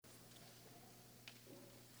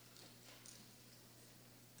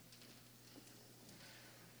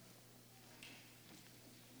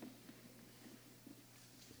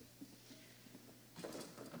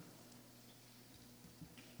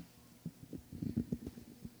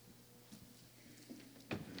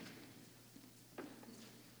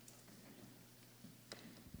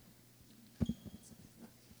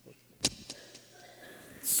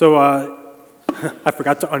So I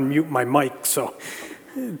forgot to unmute my mic, so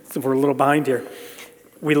we're a little behind here.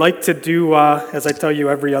 We like to do, as I tell you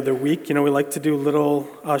every other week, we like to do a little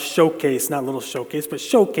showcase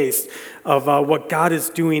of what God is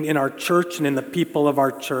doing in our church and in the people of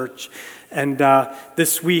our church. And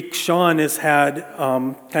this week, Sean has had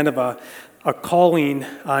kind of a calling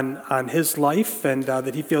on his life, and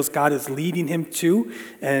that he feels God is leading him to,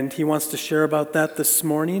 and he wants to share about that this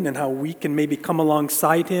morning and how we can maybe come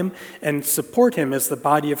alongside him and support him as the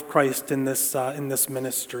body of Christ in this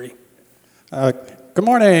ministry. Good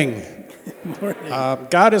morning. Good morning.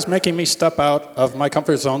 God is making me step out of my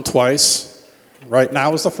comfort zone twice. Right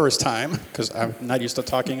now is the first time, because I'm not used to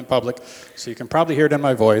talking in public, so you can probably hear it in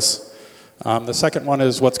my voice. The second one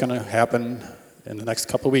is what's going to happen in the next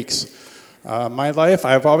couple of weeks. My life,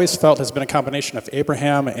 I've always felt, has been a combination of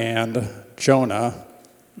Abraham and Jonah.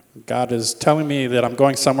 God is telling me that I'm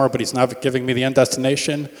going somewhere, but he's not giving me the end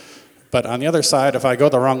destination. But on the other side, if I go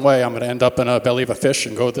the wrong way, I'm going to end up in a belly of a fish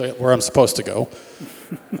and go where I'm supposed to go.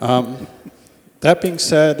 That being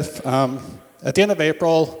said, at the end of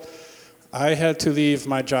April, I had to leave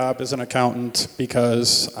my job as an accountant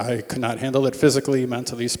because I could not handle it physically,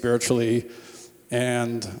 mentally, spiritually,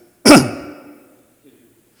 and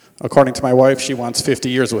according to my wife, she wants 50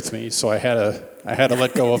 years with me, so I had to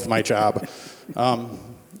let go of my job.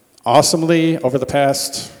 Awesomely, over the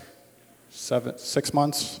past 6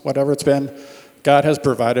 months, whatever it's been, God has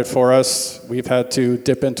provided for us. We've had to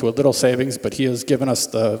dip into a little savings, but he has given us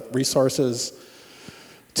the resources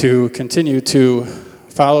to continue to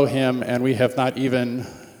follow him, and we have not even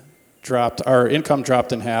dropped, our income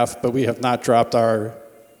dropped in half, but we have not dropped our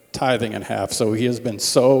tithing in half. So he has been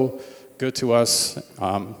so good to us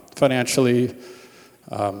financially,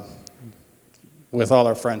 with all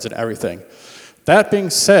our friends and everything. That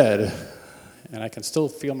being said, and I can still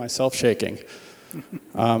feel myself shaking,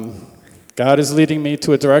 God is leading me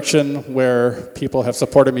to a direction where people have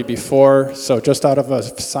supported me before. So just out of a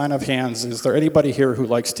sign of hands, is there anybody here who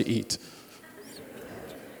likes to eat?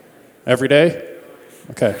 Every day?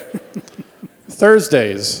 Okay.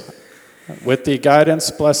 Thursdays, with the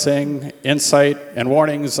guidance, blessing, insight, and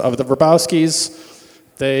warnings of the Verbowskis,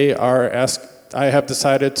 I have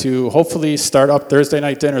decided to hopefully start up Thursday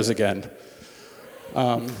night dinners again.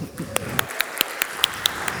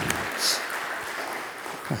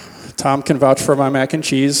 Tom can vouch for my mac and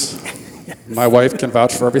cheese. My wife can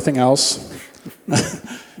vouch for everything else.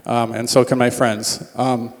 And so can my friends.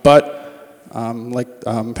 Like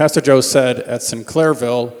Pastor Joe said at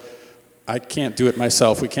Sinclairville, I can't do it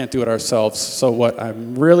myself. We can't do it ourselves. So what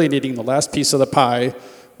I'm really needing, the last piece of the pie,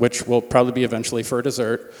 which will probably be eventually for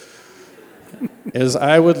dessert, is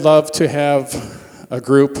I would love to have a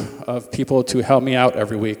group of people to help me out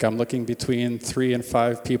every week. I'm looking between 3 and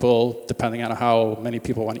 5 people, depending on how many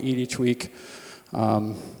people want to eat each week.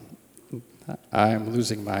 I'm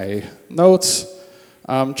losing my notes.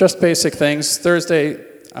 Just basic things. Thursday,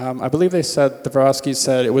 I believe the Vorowskis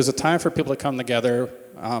said it was a time for people to come together,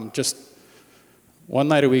 just one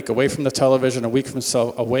night a week, away from the television, away from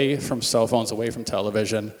cell phones, away from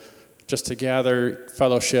television, just to gather,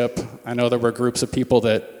 fellowship. I know there were groups of people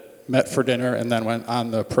that met for dinner and then went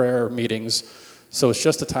on the prayer meetings. So it's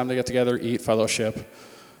just a time to get together, eat, fellowship.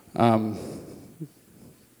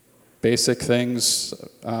 Basic things.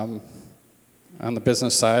 On the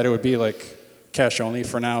business side, it would be like cash only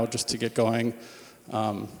for now, just to get going.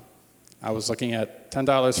 I was looking at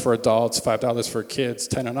 $10 for adults, $5 for kids,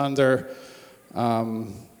 10 and under.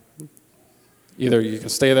 Either you can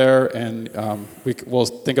stay there and we'll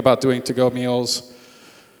think about doing to-go meals.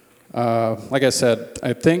 Like I said,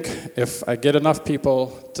 I think if I get enough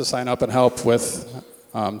people to sign up and help with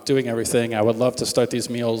doing everything, I would love to start these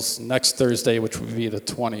meals next Thursday, which would be the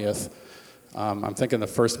 20th. I'm thinking the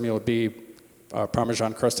first meal would be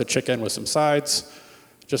Parmesan crusted chicken with some sides,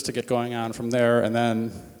 just to get going on from there, and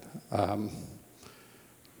then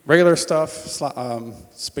regular stuff,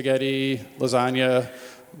 spaghetti, lasagna.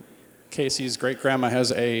 Casey's great-grandma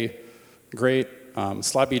has a great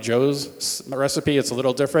Sloppy Joe's recipe. It's a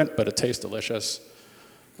little different, but it tastes delicious.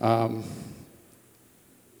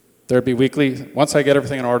 There'd be weekly, once I get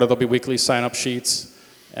everything in order, there'll be weekly sign-up sheets.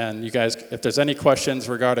 And you guys, if there's any questions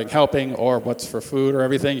regarding helping or what's for food or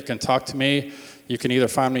everything, you can talk to me. You can either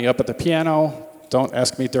find me up at the piano. Don't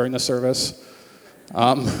ask me during the service.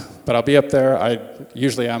 But I'll be up there.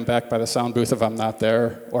 Usually I'm back by the sound booth if I'm not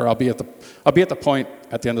there, or I'll be at the point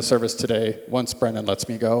at the end of the service today once Brendan lets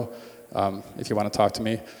me go. If you want to talk to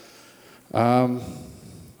me.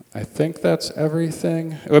 I think that's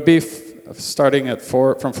everything. It would be starting at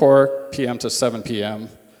from 4 p.m. to 7 p.m.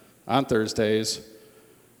 on Thursdays.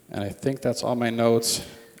 And I think that's all my notes.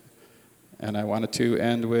 And I wanted to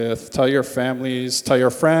end with tell your families, tell your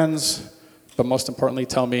friends, but most importantly,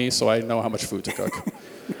 tell me so I know how much food to cook.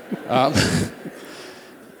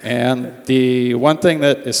 And the one thing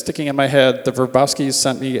that is sticking in my head, the Verbowskis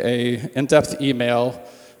sent me a in-depth email.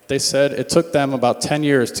 They said it took them about 10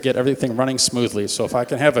 years to get everything running smoothly. So if I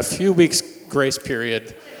can have a few weeks grace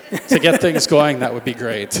period to get things going, that would be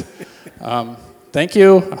great. Thank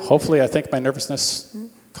you. Hopefully, I think my nervousness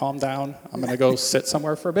calmed down. I'm going to go sit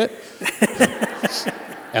somewhere for a bit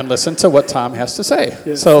and listen to what Tom has to say.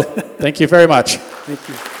 Yes. So thank you very much. Thank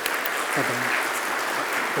you.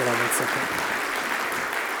 Hold on 1 second.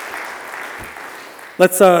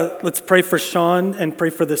 Let's pray for Sean and pray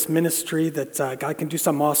for this ministry that God can do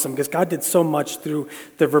something awesome, because God did so much through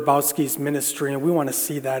the Verbowskis' ministry, and we want to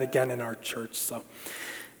see that again in our church. So,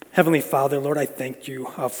 Heavenly Father, Lord, I thank you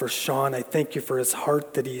for Sean. I thank you for his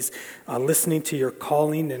heart, that he's listening to your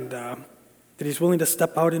calling, and that he's willing to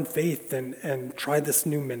step out in faith and try this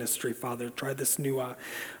new ministry, Father, try this new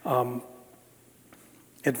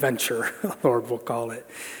adventure, Lord, we'll call it.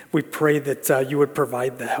 We pray that you would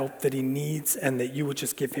provide the help that he needs, and that you would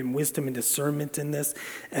just give him wisdom and discernment in this,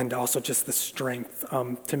 and also just the strength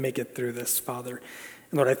to make it through this, Father.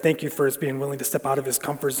 And Lord, I thank you for his being willing to step out of his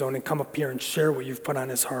comfort zone and come up here and share what you've put on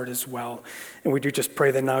his heart as well. And we do just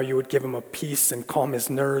pray that now you would give him a peace and calm his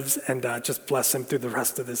nerves, and just bless him through the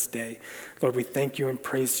rest of this day. Lord, we thank you and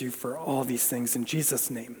praise you for all these things in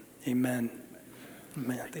Jesus' name. Amen.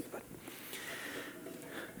 Amen. Thank you, bud.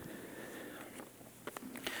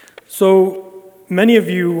 So many of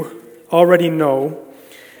you already know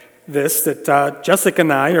this, that Jessica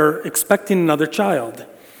and I are expecting another child.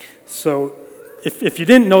 So if you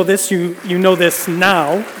didn't know this, you know this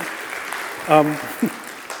now.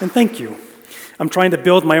 And thank you. I'm trying to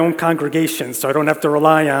build my own congregation so I don't have to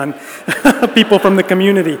rely on people from the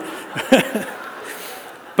community.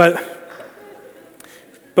 But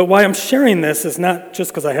why I'm sharing this is not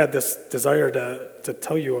just because I had this desire to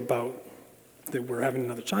tell you about that we're having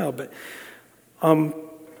another child, but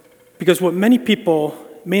because what many people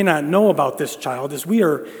may not know about this child is we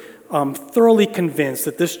are thoroughly convinced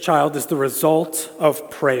that this child is the result of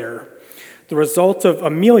prayer, the result of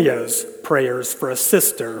Amelia's prayers for a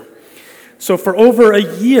sister. So for over a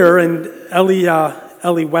year, and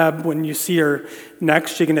Ellie Webb, when you see her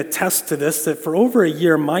next, she can attest to this, that for over a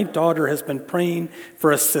year, my daughter has been praying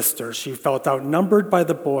for a sister. She felt outnumbered by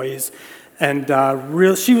the boys, and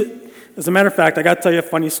as a matter of fact, I got to tell you a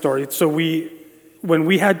funny story. So when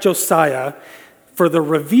we had Josiah, for the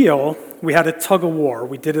reveal, we had a tug of war.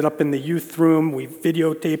 We did it up in the youth room. We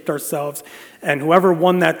videotaped ourselves. And whoever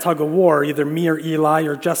won that tug of war, either me or Eli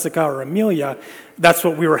or Jessica or Amelia, that's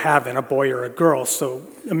what we were having, a boy or a girl. So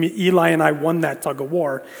Eli and I won that tug of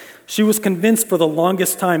war. She was convinced for the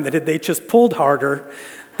longest time that if they just pulled harder,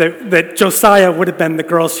 that Josiah would have been the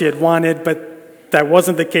girl she had wanted, but that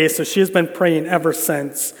wasn't the case. So she has been praying ever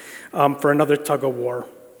since for another tug of war.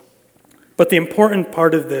 But the important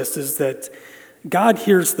part of this is that God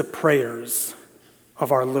hears the prayers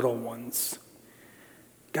of our little ones.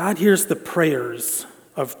 God hears the prayers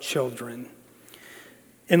of children.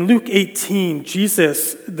 In Luke 18,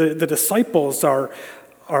 Jesus, the disciples are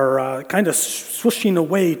kind of swooshing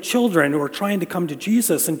away children who are trying to come to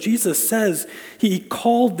Jesus. And Jesus says, he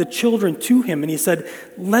called the children to him, and he said,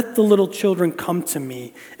 "Let the little children come to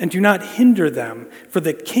me, and do not hinder them, for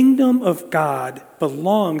the kingdom of God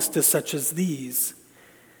belongs to such as these."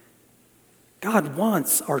 God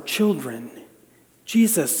wants our children.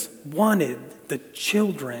 Jesus wanted the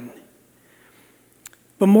children.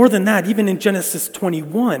 But more than that, even in Genesis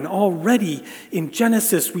 21, already in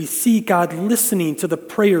Genesis, we see God listening to the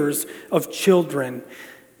prayers of children.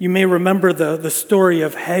 You may remember the story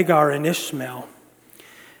of Hagar and Ishmael.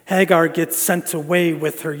 Hagar gets sent away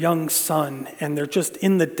with her young son, and they're just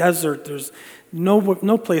in the desert. There's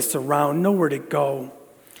no place around, nowhere to go.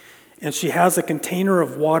 And she has a container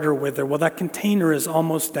of water with her. Well, that container is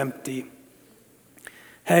almost empty.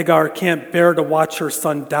 Hagar can't bear to watch her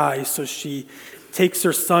son die, so she takes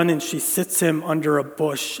her son and she sits him under a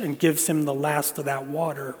bush and gives him the last of that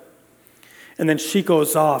water. And then she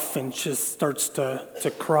goes off and just starts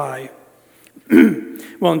to cry.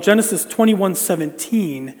 Well, in Genesis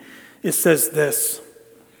 21:17, it says this: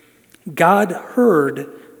 God heard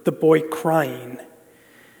the boy crying,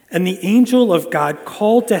 and the angel of God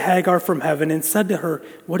called to Hagar from heaven and said to her,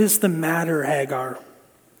 "What is the matter, Hagar?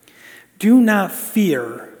 Do not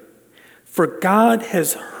fear, for God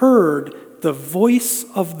has heard the voice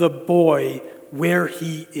of the boy where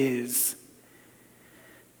he is."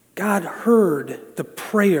 God heard the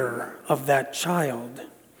prayer of that child.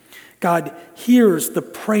 God hears the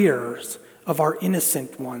prayers of our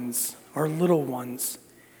innocent ones, our little ones.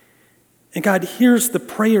 And God hears the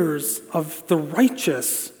prayers of the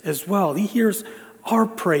righteous as well. He hears our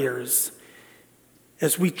prayers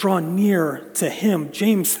as we draw near to him.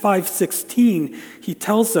 James 5:16, he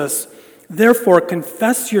tells us, "Therefore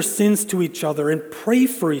confess your sins to each other and pray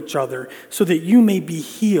for each other so that you may be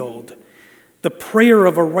healed. The prayer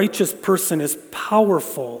of a righteous person is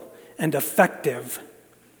powerful and effective."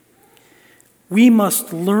 We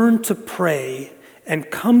must learn to pray and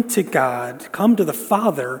come to God, come to the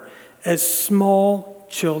Father as small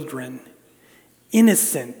children,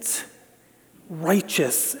 innocent,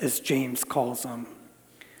 righteous, as James calls them.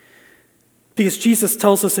 Because Jesus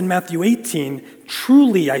tells us in Matthew 18,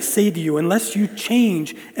 "Truly I say to you, unless you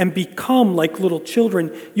change and become like little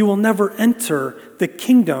children, you will never enter the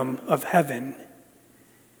kingdom of heaven."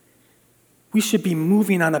 We should be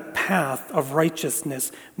moving on a path of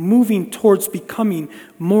righteousness, moving towards becoming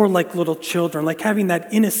more like little children, like having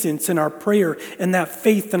that innocence in our prayer and that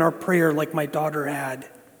faith in our prayer like my daughter had.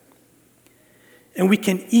 And we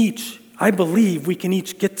can each, I believe, we can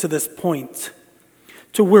each get to this point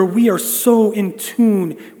to where we are so in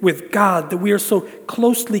tune with God, that we are so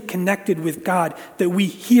closely connected with God, that we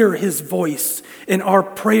hear his voice and our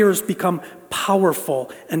prayers become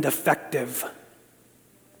powerful and effective.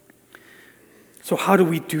 So how do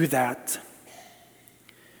we do that?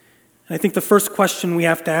 And I think the first question we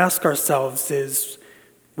have to ask ourselves is,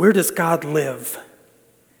 where does God live?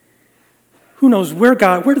 Who knows where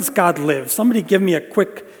does God live? Somebody give me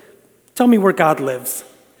tell me where God lives.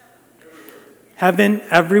 Heaven,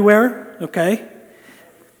 everywhere, okay?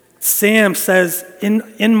 Sam says,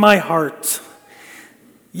 in my heart.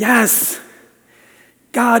 Yes,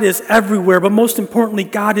 God is everywhere, but most importantly,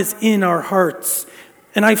 God is in our hearts.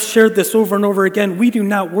 And I've shared this over and over again. We do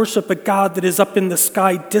not worship a God that is up in the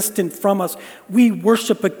sky, distant from us. We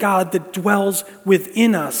worship a God that dwells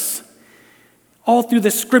within us. All through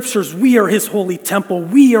the scriptures, we are his holy temple.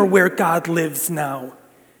 We are where God lives now.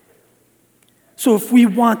 So if we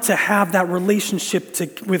want to have that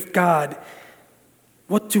relationship with God,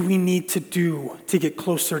 what do we need to do to get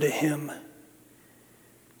closer to him?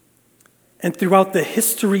 And throughout the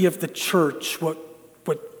history of the church,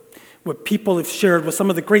 what people have shared, what some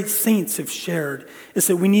of the great saints have shared, is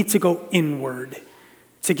that we need to go inward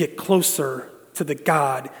to get closer to the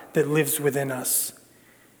God that lives within us.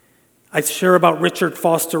 I share about Richard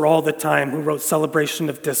Foster all the time, who wrote Celebration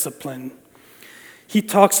of Discipline. He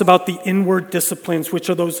talks about the inward disciplines, which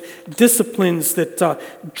are those disciplines that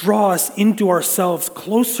draw us into ourselves,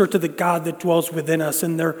 closer to the God that dwells within us,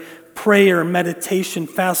 in their prayer, meditation,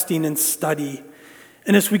 fasting, and study.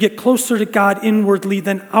 And as we get closer to God inwardly,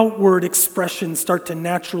 then outward expressions start to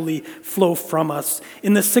naturally flow from us.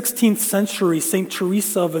 In the 16th century, St.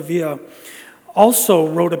 Teresa of Avila also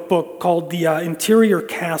wrote a book called The Interior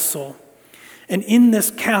Castle. And in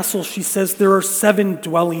this castle, she says there are 7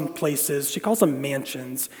 dwelling places. She calls them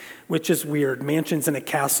mansions, which is weird. Mansions in a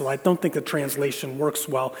castle. I don't think the translation works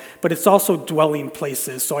well, but it's also dwelling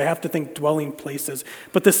places, so I have to think dwelling places.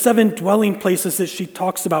 But the 7 dwelling places that she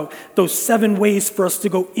talks about, those 7 ways for us to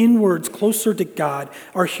go inwards, closer to God,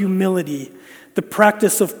 are humility, the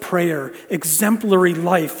practice of prayer, exemplary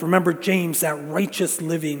life. Remember James, that righteous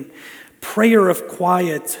living. Prayer of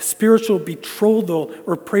quiet, spiritual betrothal,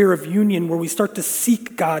 or prayer of union, where we start to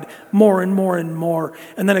seek God more and more and more.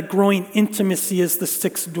 And then a growing intimacy is the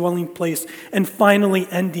 6th dwelling place. And finally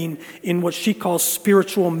ending in what she calls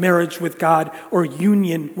spiritual marriage with God, or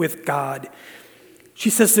union with God.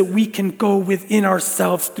 She says that we can go within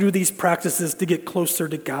ourselves through these practices to get closer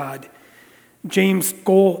to God. James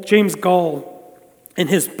Gall, in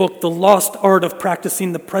his book, The Lost Art of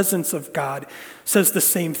Practicing the Presence of God, says the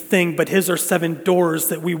same thing, but his are 7 doors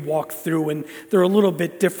that we walk through, and they're a little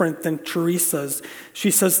bit different than Teresa's.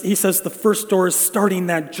 He says the first door is starting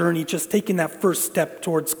that journey, just taking that first step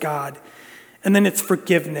towards God. And then it's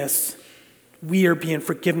forgiveness. We are being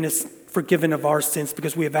forgiven of our sins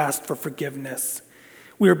because we have asked for forgiveness.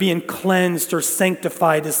 We are being cleansed or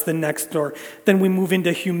sanctified is the next door. Then we move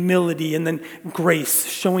into humility, and then grace,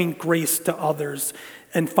 showing grace to others.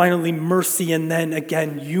 And finally, mercy, and then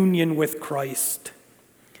again, union with Christ.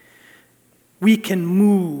 We can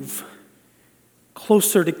move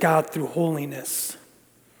closer to God through holiness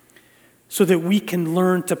so that we can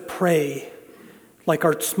learn to pray like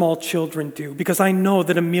our small children do. Because I know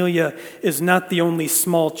that Amelia is not the only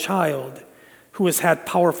small child who has had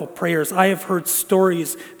powerful prayers. I have heard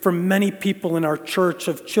stories from many people in our church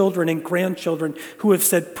of children and grandchildren who have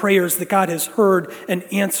said prayers that God has heard and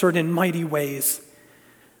answered in mighty ways.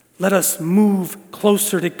 Let us move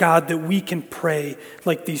closer to God that we can pray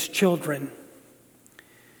like these children.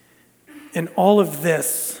 And all of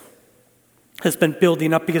this has been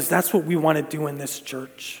building up, because that's what we want to do in this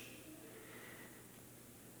church.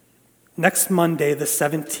 Next Monday, the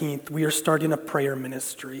 17th, we are starting a prayer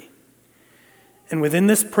ministry. And within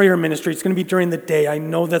this prayer ministry, it's going to be during the day. I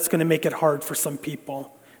know that's going to make it hard for some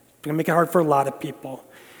people. It's going to make it hard for a lot of people.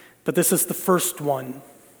 But this is the first one.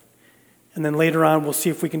 And then later on, we'll see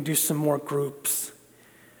if we can do some more groups.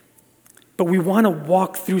 But we want to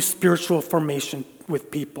walk through spiritual formation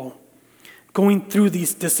with people. Going through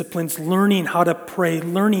these disciplines, learning how to pray,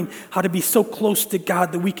 learning how to be so close to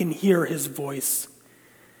God that we can hear his voice.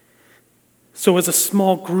 So as a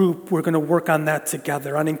small group, we're going to work on that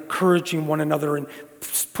together, on encouraging one another and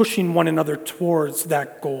pushing one another towards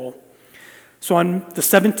that goal. So on the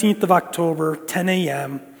 17th of October, 10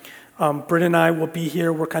 a.m., Britt and I will be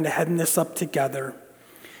here. We're kind of heading this up together.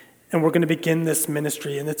 And we're going to begin this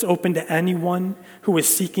ministry. And it's open to anyone who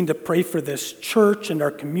is seeking to pray for this church and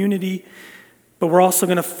our community. But we're also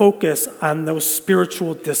going to focus on those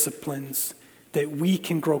spiritual disciplines that we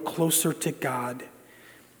can grow closer to God.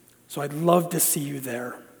 So I'd love to see you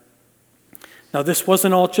there. Now, this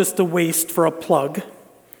wasn't all just a waste for a plug.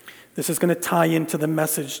 This is going to tie into the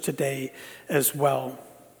message today as well,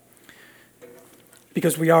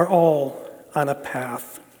 because we are all on a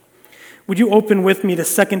path. Would you open with me to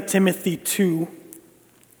 2 Timothy 2?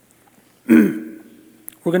 We're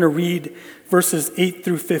going to read verses 8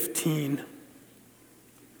 through 15.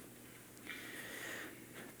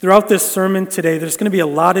 Throughout this sermon today, there's going to be a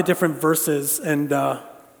lot of different verses, and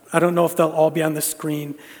I don't know if they'll all be on the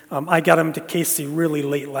screen. I got them to Casey really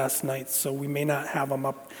late last night, so we may not have them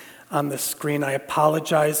up on the screen. I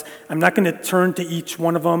apologize. I'm not going to turn to each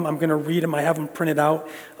one of them. I'm going to read them. I have them printed out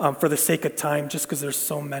for the sake of time, just because there's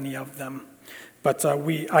so many of them. But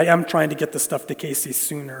I am trying to get the stuff to Casey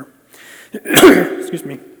sooner. Excuse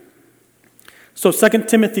me. So 2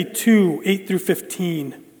 Timothy 2, 8 through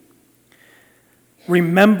 15.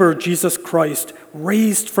 Remember Jesus Christ,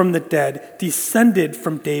 raised from the dead, descended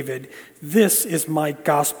from David. This is my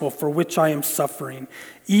gospel for which I am suffering,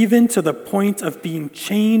 even to the point of being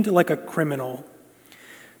chained like a criminal.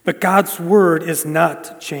 But God's word is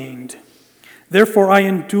not chained. Therefore I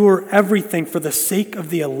endure everything for the sake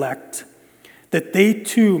of the elect, that they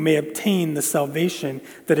too may obtain the salvation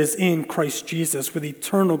that is in Christ Jesus with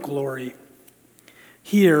eternal glory.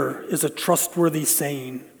 Here is a trustworthy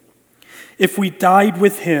saying: if we died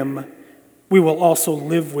with him, we will also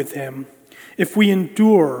live with him. If we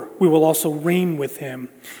endure, we will also reign with him.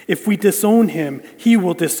 If we disown him, he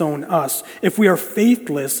will disown us. If we are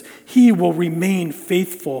faithless, he will remain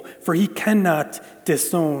faithful, for he cannot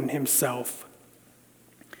disown himself.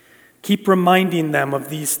 Keep reminding them of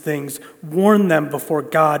these things. Warn them before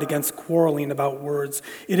God against quarreling about words.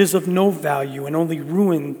 It is of no value and only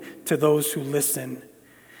ruin to those who listen.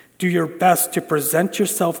 Do your best to present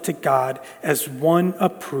yourself to God as one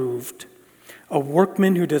approved, a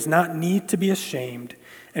workman who does not need to be ashamed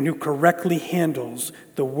and who correctly handles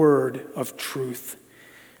the word of truth.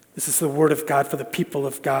 This is the word of God for the people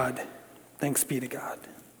of God. Thanks be to God.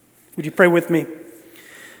 Would you pray with me?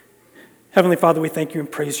 Heavenly Father, we thank you and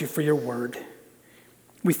praise you for your word.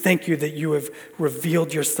 We thank you that you have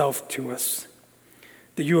revealed yourself to us,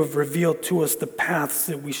 that you have revealed to us the paths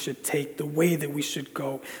that we should take, the way that we should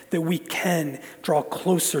go, that we can draw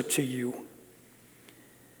closer to you.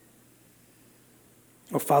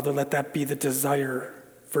 Oh, Father, let that be the desire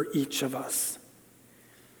for each of us.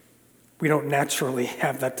 We don't naturally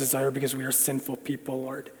have that desire because we are sinful people,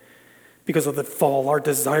 Lord. Because of the fall, our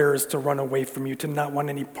desire is to run away from you, to not want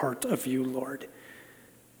any part of you, Lord.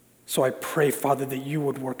 So I pray, Father, that you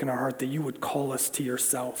would work in our heart, that you would call us to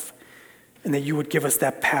yourself, and that you would give us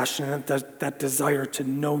that passion and that desire to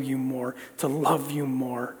know you more, to love you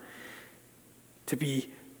more, to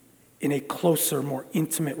be in a closer, more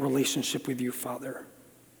intimate relationship with you, Father.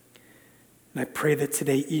 And I pray that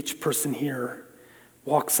today each person here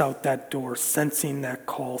walks out that door, sensing that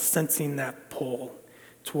call, sensing that pull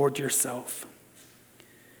toward yourself.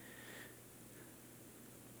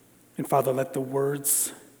 And Father, let the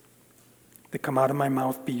words that come out of my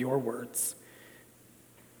mouth be your words.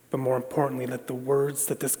 But more importantly, let the words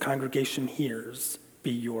that this congregation hears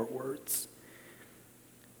be your words.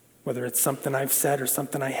 Whether it's something I've said or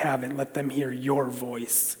something I haven't, let them hear your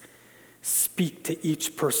voice. Speak to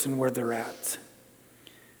each person where they're at.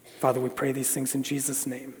 Father, we pray these things in Jesus'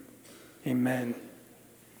 name. Amen.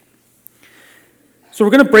 So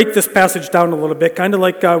we're going to break this passage down a little bit, kind of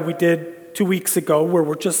like we did 2 weeks ago, where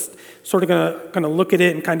we're just sort of going to look at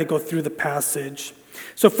it and kind of go through the passage.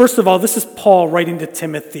 So first of all, this is Paul writing to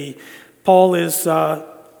Timothy. Paul is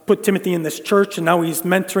put put Timothy in this church, and now he's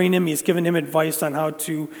mentoring him. He's giving him advice on how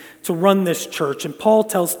to run this church. And Paul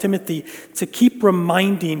tells Timothy to keep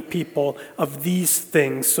reminding people of these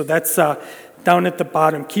things. So that's down at the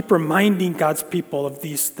bottom. Keep reminding God's people of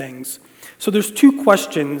these things. So there's two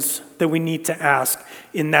questions that we need to ask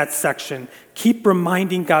in that section. Keep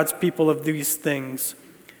reminding God's people of these things.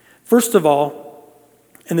 First of all,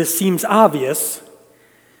 and this seems obvious,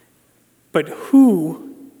 but who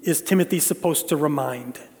is Timothy supposed to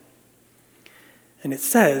remind? And it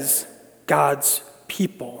says God's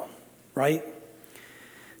people, right?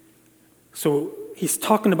 So he's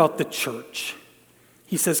talking about the church.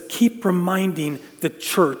 He says, keep reminding the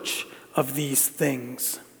church of these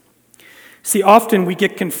things. See, often we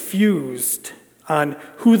get confused on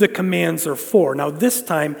who the commands are for. Now, this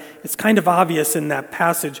time, it's kind of obvious in that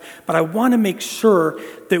passage, but I want to make sure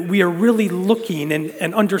that we are really looking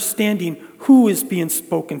and understanding who is being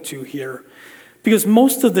spoken to here. Because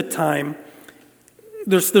most of the time,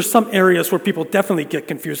 there's some areas where people definitely get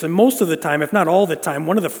confused, and most of the time, if not all the time,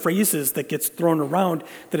 one of the phrases that gets thrown around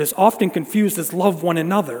that is often confused is love one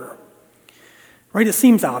another. Right? It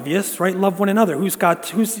seems obvious, right? Love one another.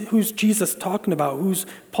 Who's Jesus talking about? Who's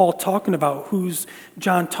Paul talking about? Who's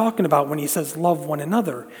John talking about when he says love one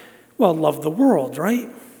another? Well, love the world, right?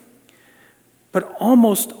 But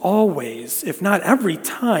almost always, if not every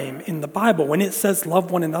time in the Bible, when it says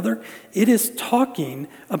love one another, it is talking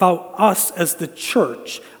about us as the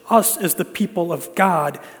church, us as the people of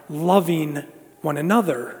God, loving one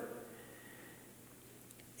another.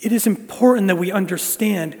 It is important that we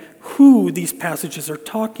understand who these passages are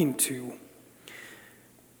talking to.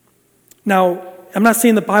 Now, I'm not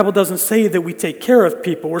saying the Bible doesn't say that we take care of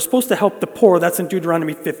people. We're supposed to help the poor. That's in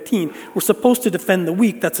Deuteronomy 15. We're supposed to defend the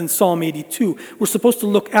weak. That's in Psalm 82. We're supposed to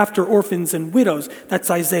look after orphans and widows. That's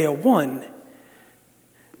Isaiah 1.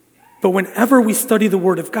 But whenever we study the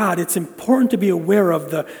Word of God, it's important to be aware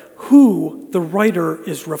of who the writer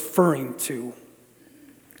is referring to.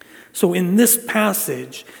 So in this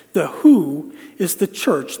passage, the who is the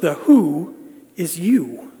church. The who is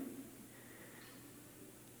you.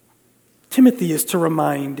 Timothy is to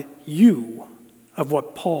remind you of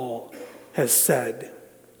what Paul has said.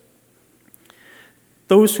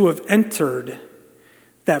 Those who have entered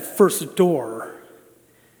that first door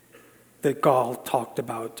that Gaul talked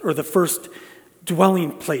about, or the first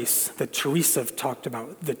dwelling place that Teresa talked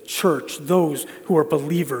about, the church, those who are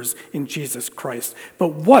believers in Jesus Christ.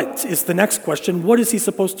 But what is the next question? What is he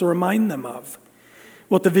supposed to remind them of?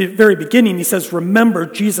 Well, at the very beginning, he says, remember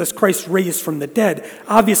Jesus Christ raised from the dead.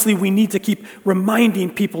 Obviously, we need to keep reminding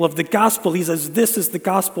people of the gospel. He says, this is the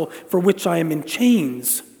gospel for which I am in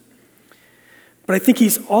chains. But I think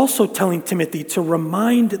he's also telling Timothy to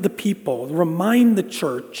remind the people, remind the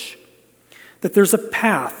church, that there's a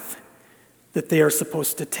path that they are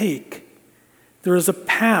supposed to take. There is a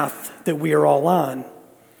path that we are all on.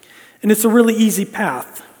 And it's a really easy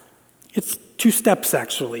path. It's 2 steps,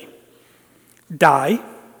 actually. Die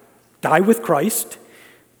with Christ,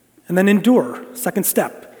 and then endure, second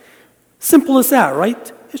step. Simple as that,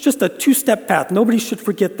 right? It's just a 2-step path. Nobody should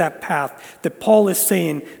forget that path that Paul is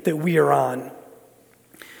saying that we are on.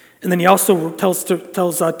 And then he also tells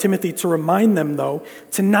Timothy to remind them, though,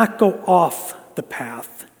 to not go off the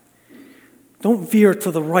path. Don't veer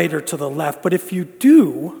to the right or to the left. But if you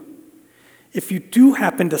do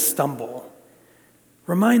happen to stumble,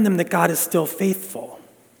 remind them that God is still faithful.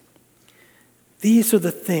 These are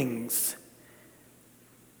the things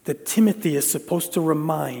that Timothy is supposed to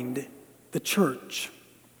remind the church.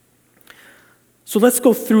 So let's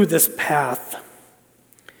go through this path.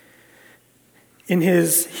 In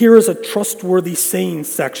his Here is a Trustworthy Saying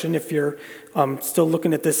section, if you're still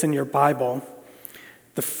looking at this in your Bible,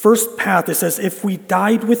 the first path, it says, if we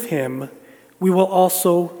died with him, we will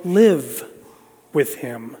also live with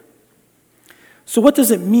him. So what does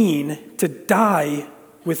it mean to die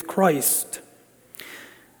with Christ?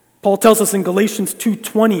 Paul tells us in Galatians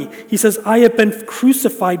 2:20, he says, I have been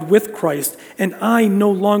crucified with Christ, and I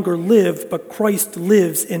no longer live, but Christ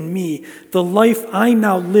lives in me. The life I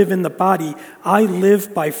now live in the body, I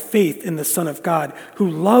live by faith in the Son of God, who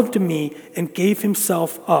loved me and gave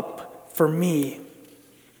himself up for me.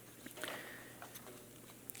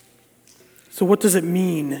 So what does it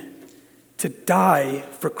mean to die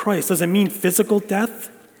for Christ? Does it mean physical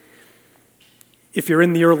death? If you're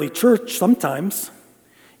in the early church, sometimes.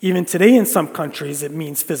 Even today in some countries, it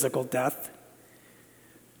means physical death.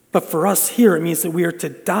 But for us here, it means that we are to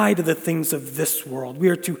die to the things of this world. We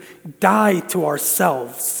are to die to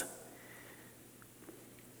ourselves.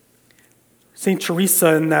 St.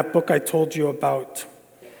 Teresa, in that book I told you about,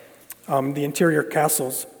 The Interior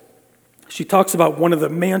Castles, She talks about one of the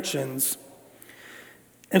mansions,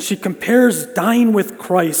 and she compares dying with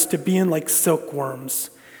Christ to being like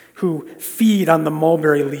silkworms who feed on the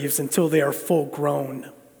mulberry leaves until they are full grown.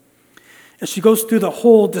 And she goes through the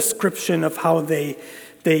whole description of how they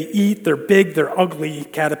eat. They're big, they're ugly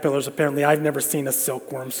caterpillars, apparently. I've never seen a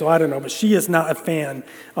silkworm, so I don't know. But she is not a fan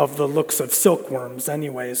of the looks of silkworms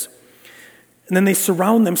anyways. And then they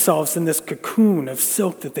surround themselves in this cocoon of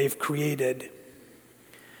silk that they've created.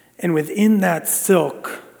 And within that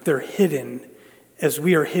silk, they're hidden as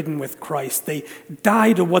we are hidden with Christ. They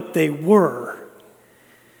die to what they were.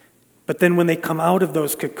 But then when they come out of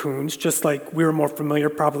those cocoons, just like we're more familiar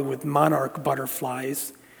probably with monarch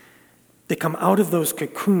butterflies, they come out of those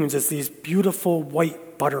cocoons as these beautiful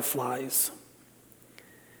white butterflies.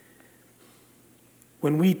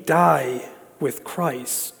 When we die with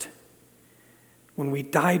Christ, when we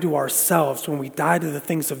die to ourselves, when we die to the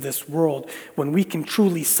things of this world, when we can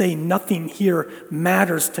truly say nothing here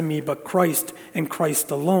matters to me but Christ and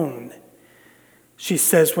Christ alone, she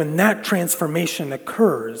says when that transformation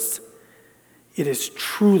occurs, it is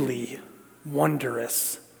truly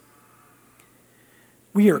wondrous.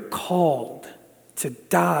 We are called to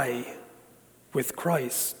die with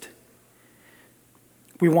Christ.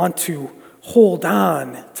 We want to hold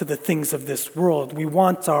on to the things of this world. We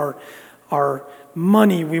want our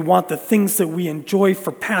money. We want the things that we enjoy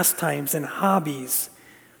for pastimes and hobbies.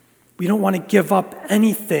 We don't want to give up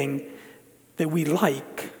anything that we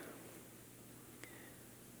like.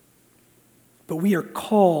 But we are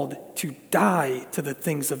called to die to the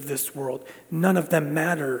things of this world. None of them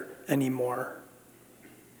matter anymore.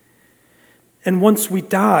 And once we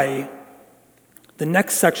die, the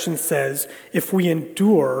next section says, if we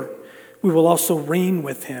endure, we will also reign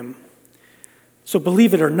with him. So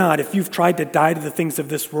believe it or not, if you've tried to die to the things of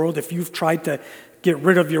this world, if you've tried to get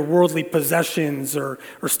rid of your worldly possessions or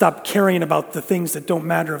stop caring about the things that don't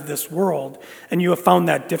matter of this world, and you have found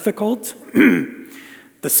that difficult,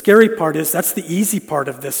 the scary part is that's the easy part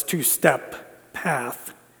of this two-step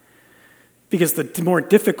path. Because the more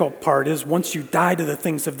difficult part is once you die to the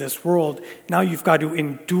things of this world, now you've got to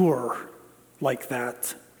endure like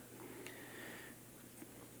that.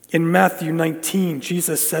 In Matthew 19,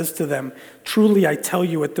 Jesus says to them, "Truly I tell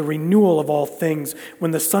you, at the renewal of all things,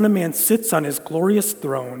 when the Son of Man sits on his glorious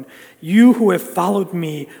throne, you who have followed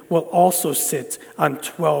me will also sit on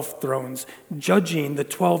 12 thrones, judging the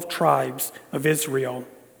 12 tribes of Israel."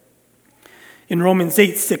 In Romans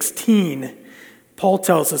 8:16, Paul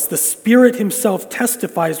tells us, "The Spirit himself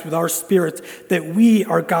testifies with our spirit that we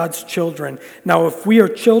are God's children. Now, if we are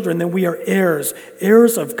children, then we are heirs,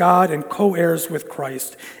 heirs of God and co-heirs with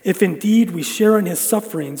Christ, if indeed we share in his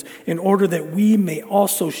sufferings, in order that we may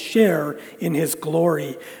also share in his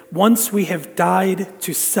glory. Once we have died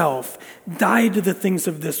to self, died to the things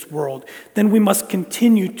of this world, then we must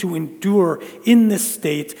continue to endure in this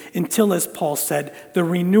state until, as Paul said, the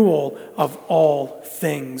renewal of all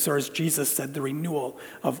things," or as Jesus said, the renewal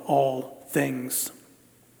of all things.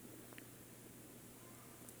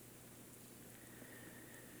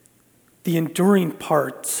 The enduring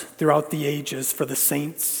part throughout the ages for the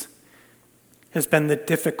saints has been the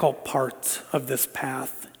difficult part of this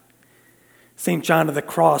path. St. John of the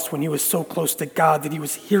Cross, when he was so close to God that he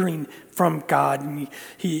was hearing from God, and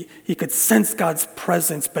he could sense God's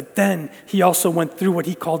presence, but then he also went through what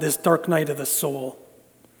he called his dark night of the soul.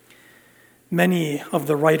 Many of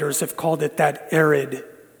the writers have called it that arid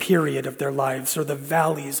period of their lives, or the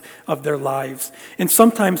valleys of their lives. And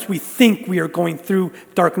sometimes we think we are going through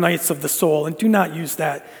dark nights of the soul, and do not use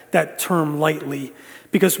that term lightly.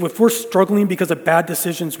 Because if we're struggling because of bad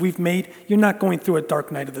decisions we've made, you're not going through a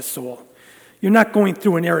dark night of the soul. You're not going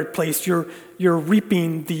through an arid place. You're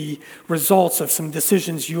reaping the results of some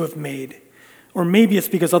decisions you have made. Or maybe it's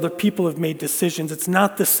because other people have made decisions. It's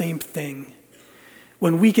not the same thing.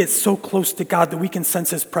 When we get so close to God that we can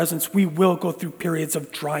sense his presence, we will go through periods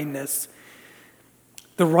of dryness.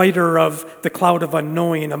 The writer of The Cloud of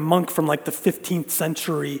Unknowing, a monk from like the 15th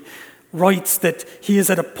century, writes that he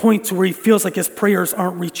is at a point where he feels like his prayers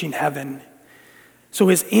aren't reaching heaven. So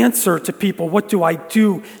his answer to people, what do I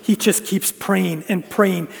do? He just keeps praying and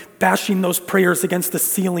praying, bashing those prayers against the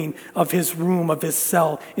ceiling of his room, of his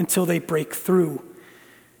cell, until they break through.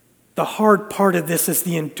 The hard part of this is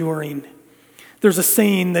the enduring. There's a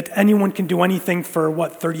saying that anyone can do anything for,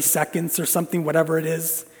 30 seconds or something, whatever it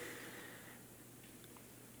is.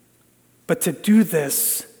 But to do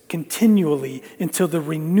this continually until the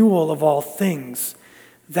renewal of all things,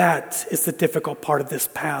 that is the difficult part of this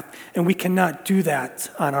path, and we cannot do that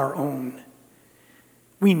on our own.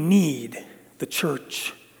 We need the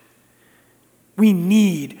church. We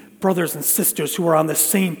need brothers and sisters who are on the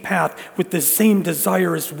same path with the same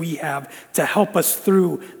desire as we have to help us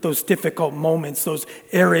through those difficult moments, those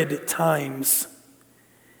arid times.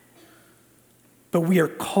 But we are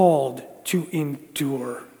called to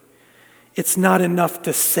endure. It's not enough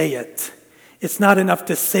to say it. It's not enough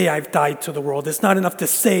to say I've died to the world. It's not enough to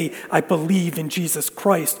say I believe in Jesus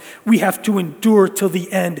Christ. We have to endure till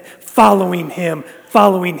the end, following him,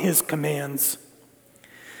 following his commands.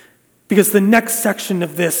 Because the next section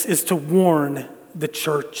of this is to warn the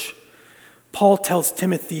church. Paul tells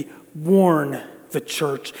Timothy, warn the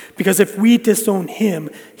church. Because if we disown him,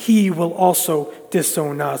 he will also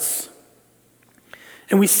disown us.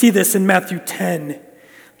 And we see this in Matthew 10.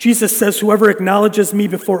 Jesus says, whoever acknowledges me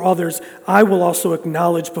before others, I will also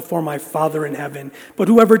acknowledge before my Father in heaven. But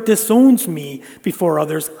whoever disowns me before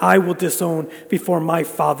others, I will disown before my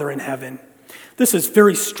Father in heaven. This is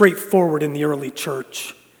very straightforward in the early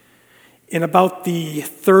church. In about the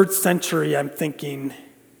 3rd century, I'm thinking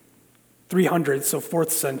 300, so 4th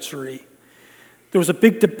century, there was a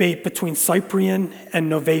big debate between Cyprian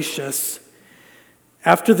and Novatius.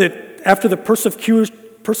 After the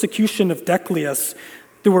persecution of Decius,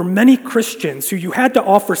 there were many Christians who you had to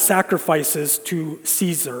offer sacrifices to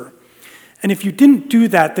Caesar. And if you didn't do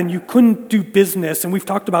that, then you couldn't do business. And we've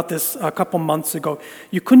talked about this a couple months ago.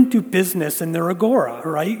 You couldn't do business in their agora,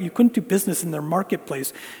 right? You couldn't do business in their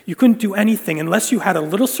marketplace. You couldn't do anything unless you had a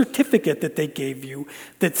little certificate that they gave you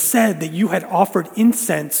that said that you had offered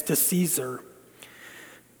incense to Caesar.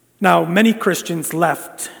 Now, many Christians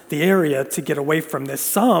left the area to get away from this.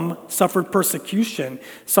 Some suffered persecution.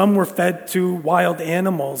 Some were fed to wild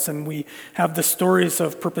animals. And we have the stories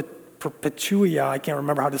of Perpetua, I can't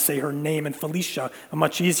remember how to say her name, and Felicia, a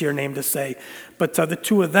much easier name to say. But the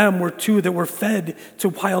two of them were two that were fed to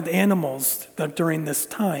wild animals during this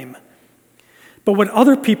time. But what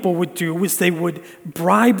other people would do was they would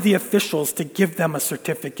bribe the officials to give them a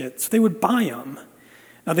certificate. So they would buy them.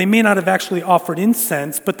 Now, they may not have actually offered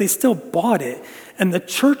incense, but they still bought it. And the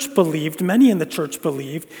church believed, many in the church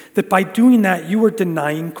believed, that by doing that, you were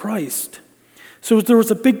denying Christ. So there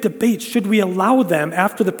was a big debate. Should we allow them,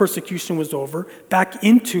 after the persecution was over, back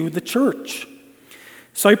into the church?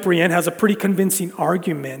 Cyprian has a pretty convincing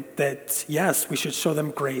argument that, yes, we should show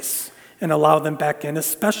them grace and allow them back in,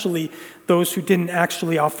 especially those who didn't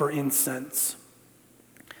actually offer incense.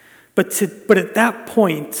 But at that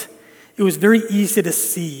point, it was very easy to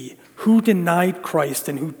see who denied Christ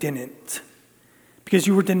and who didn't, because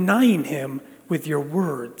you were denying him with your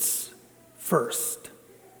words first.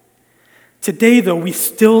 Today, though, we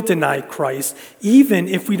still deny Christ, even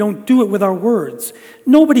if we don't do it with our words.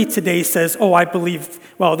 Nobody today says, oh, I believe,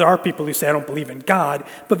 well, there are people who say, I don't believe in God,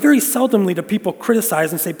 but very seldomly do people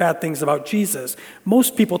criticize and say bad things about Jesus.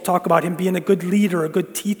 Most people talk about him being a good leader, a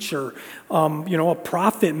good teacher, a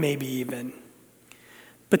prophet maybe even.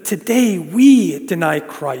 But today, we deny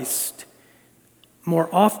Christ more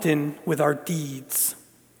often with our deeds.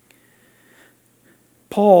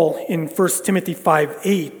 Paul, in 1 Timothy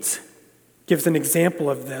 5:8, gives an example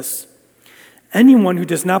of this. Anyone who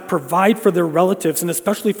does not provide for their relatives, and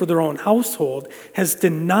especially for their own household, has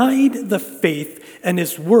denied the faith and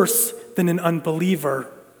is worse than an unbeliever.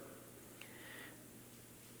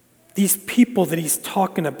 These people that he's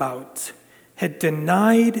talking about had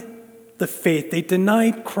denied the faith. They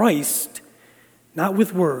denied Christ, not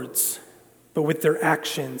with words, but with their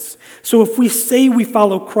actions. So if we say we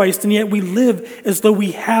follow Christ and yet we live as though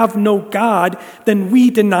we have no God, then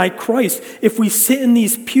we deny Christ. If we sit in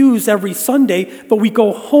these pews every Sunday, but we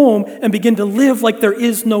go home and begin to live like there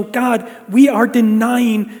is no God, we are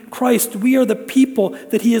denying Christ. We are the people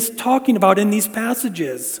that he is talking about in these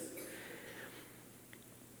passages.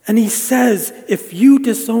 And he says, if you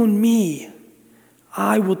disown me,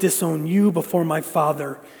 I will disown you before my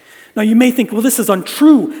Father. Now you may think, well, this is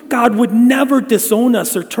untrue. God would never disown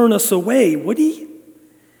us or turn us away, would he?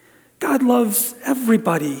 God loves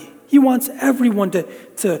everybody. He wants everyone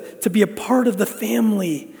to be a part of the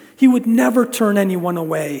family. He would never turn anyone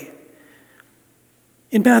away.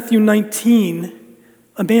 In Matthew 19,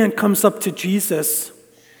 a man comes up to Jesus,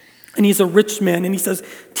 and he's a rich man, and he says,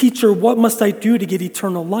 "Teacher, what must I do to get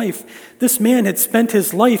eternal life?" This man had spent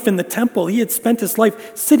his life in the temple. He had spent his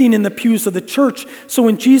life sitting in the pews of the church. So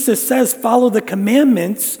when Jesus says, follow the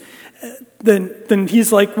commandments, then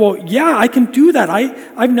he's like, well, yeah, I can do that.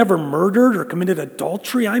 I've never murdered or committed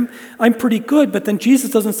adultery. I'm pretty good. But then Jesus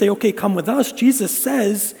doesn't say, okay, come with us. Jesus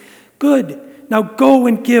says, good. Now go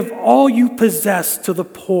and give all you possess to the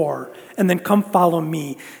poor, and then come follow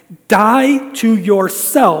me. Die to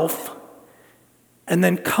yourself, and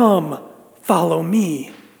then come follow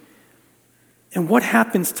me. And what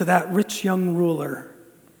happens to that rich young ruler?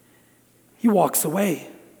 he walks away.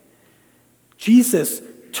 Jesus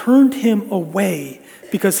turned him away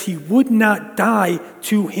because he would not die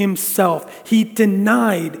to himself. He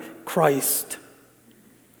denied Christ.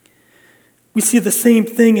 We see the same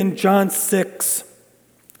thing in John 6.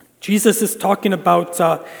 Jesus is talking about,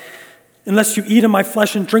 unless you eat of my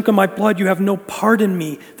flesh and drink of my blood, you have no part in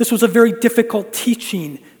me. This was a very difficult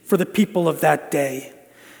teaching for the people of that day.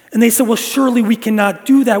 And they said, well, surely we cannot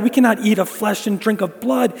do that. We cannot eat of flesh and drink of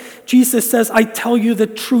blood. Jesus says, I tell you the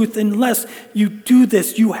truth, unless you do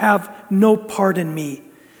this, you have no part in me.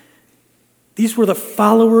 These were the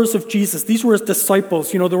followers of Jesus. These were his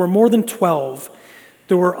disciples. There were more than 12.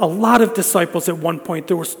 There were a lot of disciples at one point.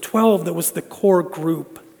 There was 12 that was the core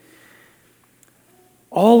group.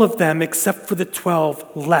 All of them, except for the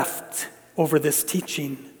 12, left over this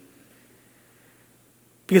teaching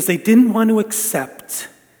because they didn't want to accept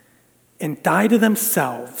and die to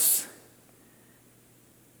themselves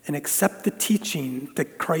and accept the teaching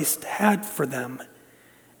that Christ had for them.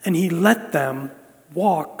 And he let them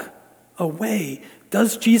walk away.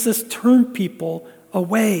 Does Jesus turn people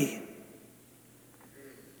away?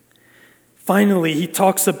 Finally, he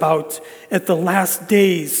talks about at the last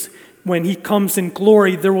days, when he comes in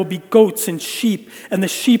glory, there will be goats and sheep, and the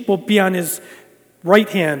sheep will be on his right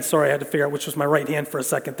hand. Sorry, I had to figure out which was my right hand for a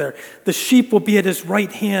second there. The sheep will be at his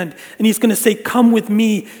right hand, and he's going to say, come with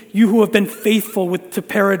me, you who have been faithful to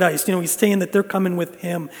paradise. He's saying that they're coming with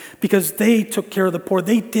him because they took care of the poor.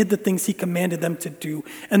 They did the things he commanded them to do.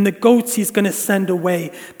 And the goats he's going to send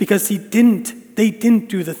away because they didn't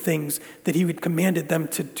do the things that he had commanded them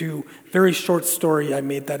to do. Very short story I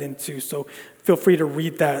made that into, so feel free to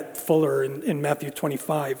read that fuller in Matthew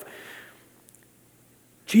 25.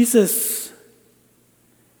 Jesus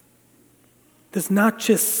does not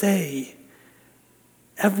just say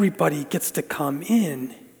everybody gets to come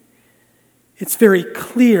in. It's very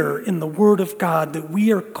clear in the Word of God that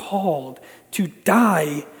we are called to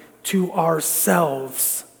die to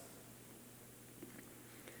ourselves.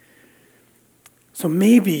 So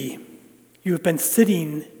maybe you have been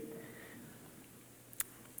sitting,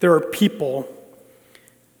 there are people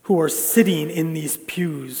who are sitting in these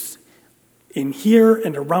pews in here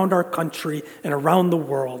and around our country and around the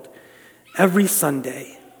world every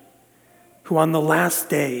Sunday, who on the last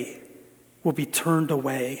day will be turned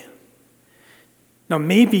away. Now,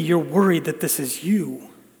 maybe you're worried that this is you.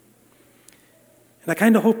 And I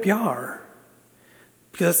kind of hope you are,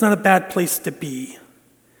 because that's not a bad place to be.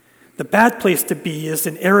 The bad place to be is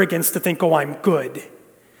in arrogance to think, oh, I'm good.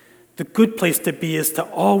 The good place to be is to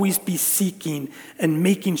always be seeking and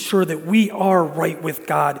making sure that we are right with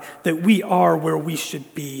God, that we are where we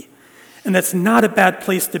should be. And that's not a bad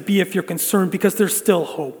place to be if you're concerned, because there's still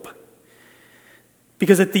hope.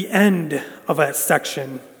 Because at the end of that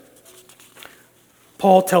section,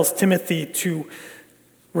 Paul tells Timothy to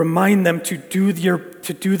remind them to do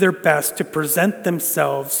their best to present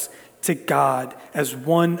themselves to God as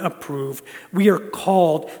one approved. We are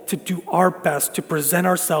called to do our best to present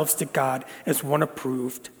ourselves to God as one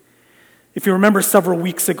approved. If you remember, several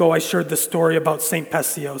weeks ago, I shared the story about St.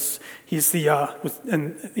 Paisios. He's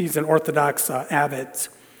an Orthodox abbot.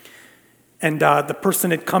 And the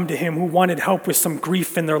person had come to him who wanted help with some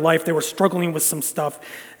grief in their life. They were struggling with some stuff.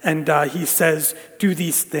 And he says, do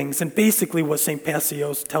these things. And basically what St.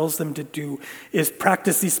 Paisios tells them to do is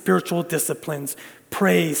practice these spiritual disciplines.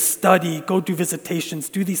 Pray, study, go do visitations,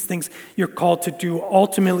 do these things you're called to do.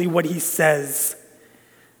 Ultimately, what he says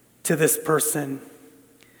to this person,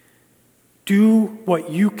 do what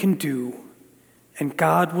you can do, and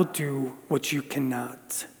God will do what you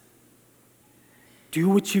cannot. Do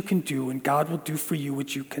what you can do, and God will do for you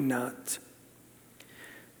what you cannot.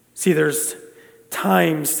 See, there's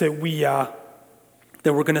times that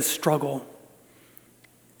we're going to struggle,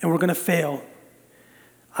 and we're going to fail.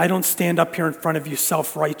 I don't stand up here in front of you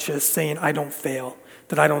self-righteous saying I don't fail,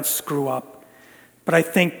 that I don't screw up. But I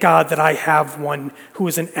thank God that I have one who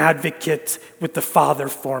is an advocate with the Father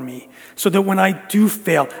for me, so that when I do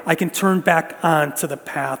fail, I can turn back on to the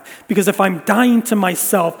path. Because if I'm dying to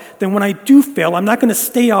myself, then when I do fail, I'm not going to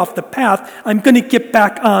stay off the path. I'm going to get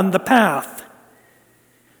back on the path.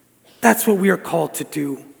 That's what we are called to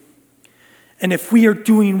do. And if we are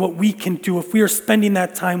doing what we can do, if we are spending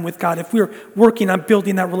that time with God, if we are working on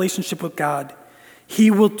building that relationship with God,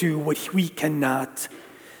 He will do what we cannot.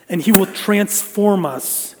 And He will transform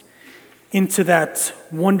us into that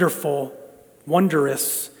wonderful,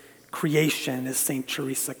 wondrous creation, as St.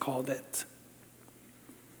 Teresa called it.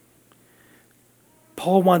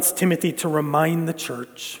 Paul wants Timothy to remind the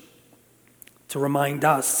church, to remind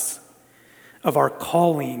us of our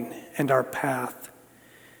calling and our path.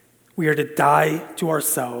 We are to die to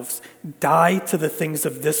ourselves, die to the things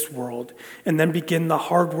of this world, and then begin the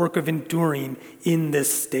hard work of enduring in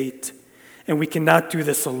this state. And we cannot do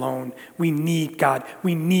this alone. We need God.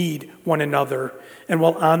 We need one another. And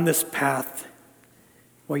while you're on this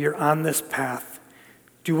path,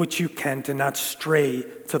 do what you can to not stray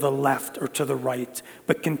to the left or to the right,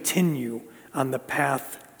 but continue on the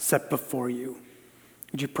path set before you.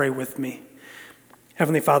 Would you pray with me?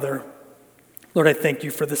 Heavenly Father, Lord, I thank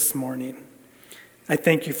you for this morning. I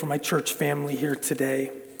thank you for my church family here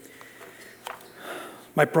today,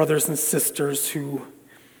 my brothers and sisters who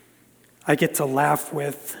I get to laugh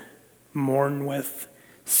with, mourn with,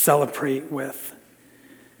 celebrate with.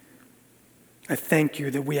 I thank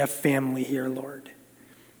you that we have family here, Lord,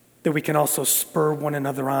 that we can also spur one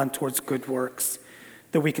another on towards good works,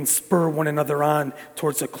 that we can spur one another on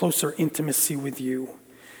towards a closer intimacy with you.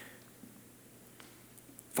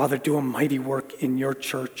 Father, do a mighty work in your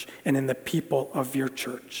church and in the people of your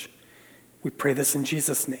church. We pray this in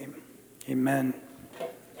Jesus' name. Amen.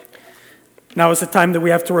 Now is the time that we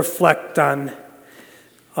have to reflect on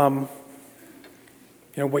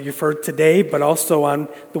what you've heard today, but also on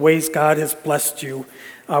the ways God has blessed you.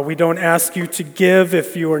 We don't ask you to give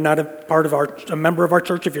if you are not a member of our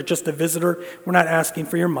church. If you're just a visitor, we're not asking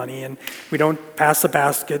for your money, and we don't pass a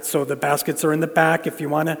basket. So the baskets are in the back. If you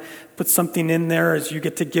want to put something in there as you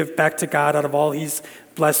get to give back to God out of all He's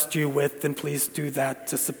blessed you with, then please do that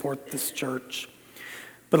to support this church.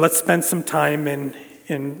 But let's spend some time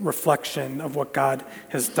in reflection of what God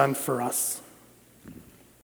has done for us.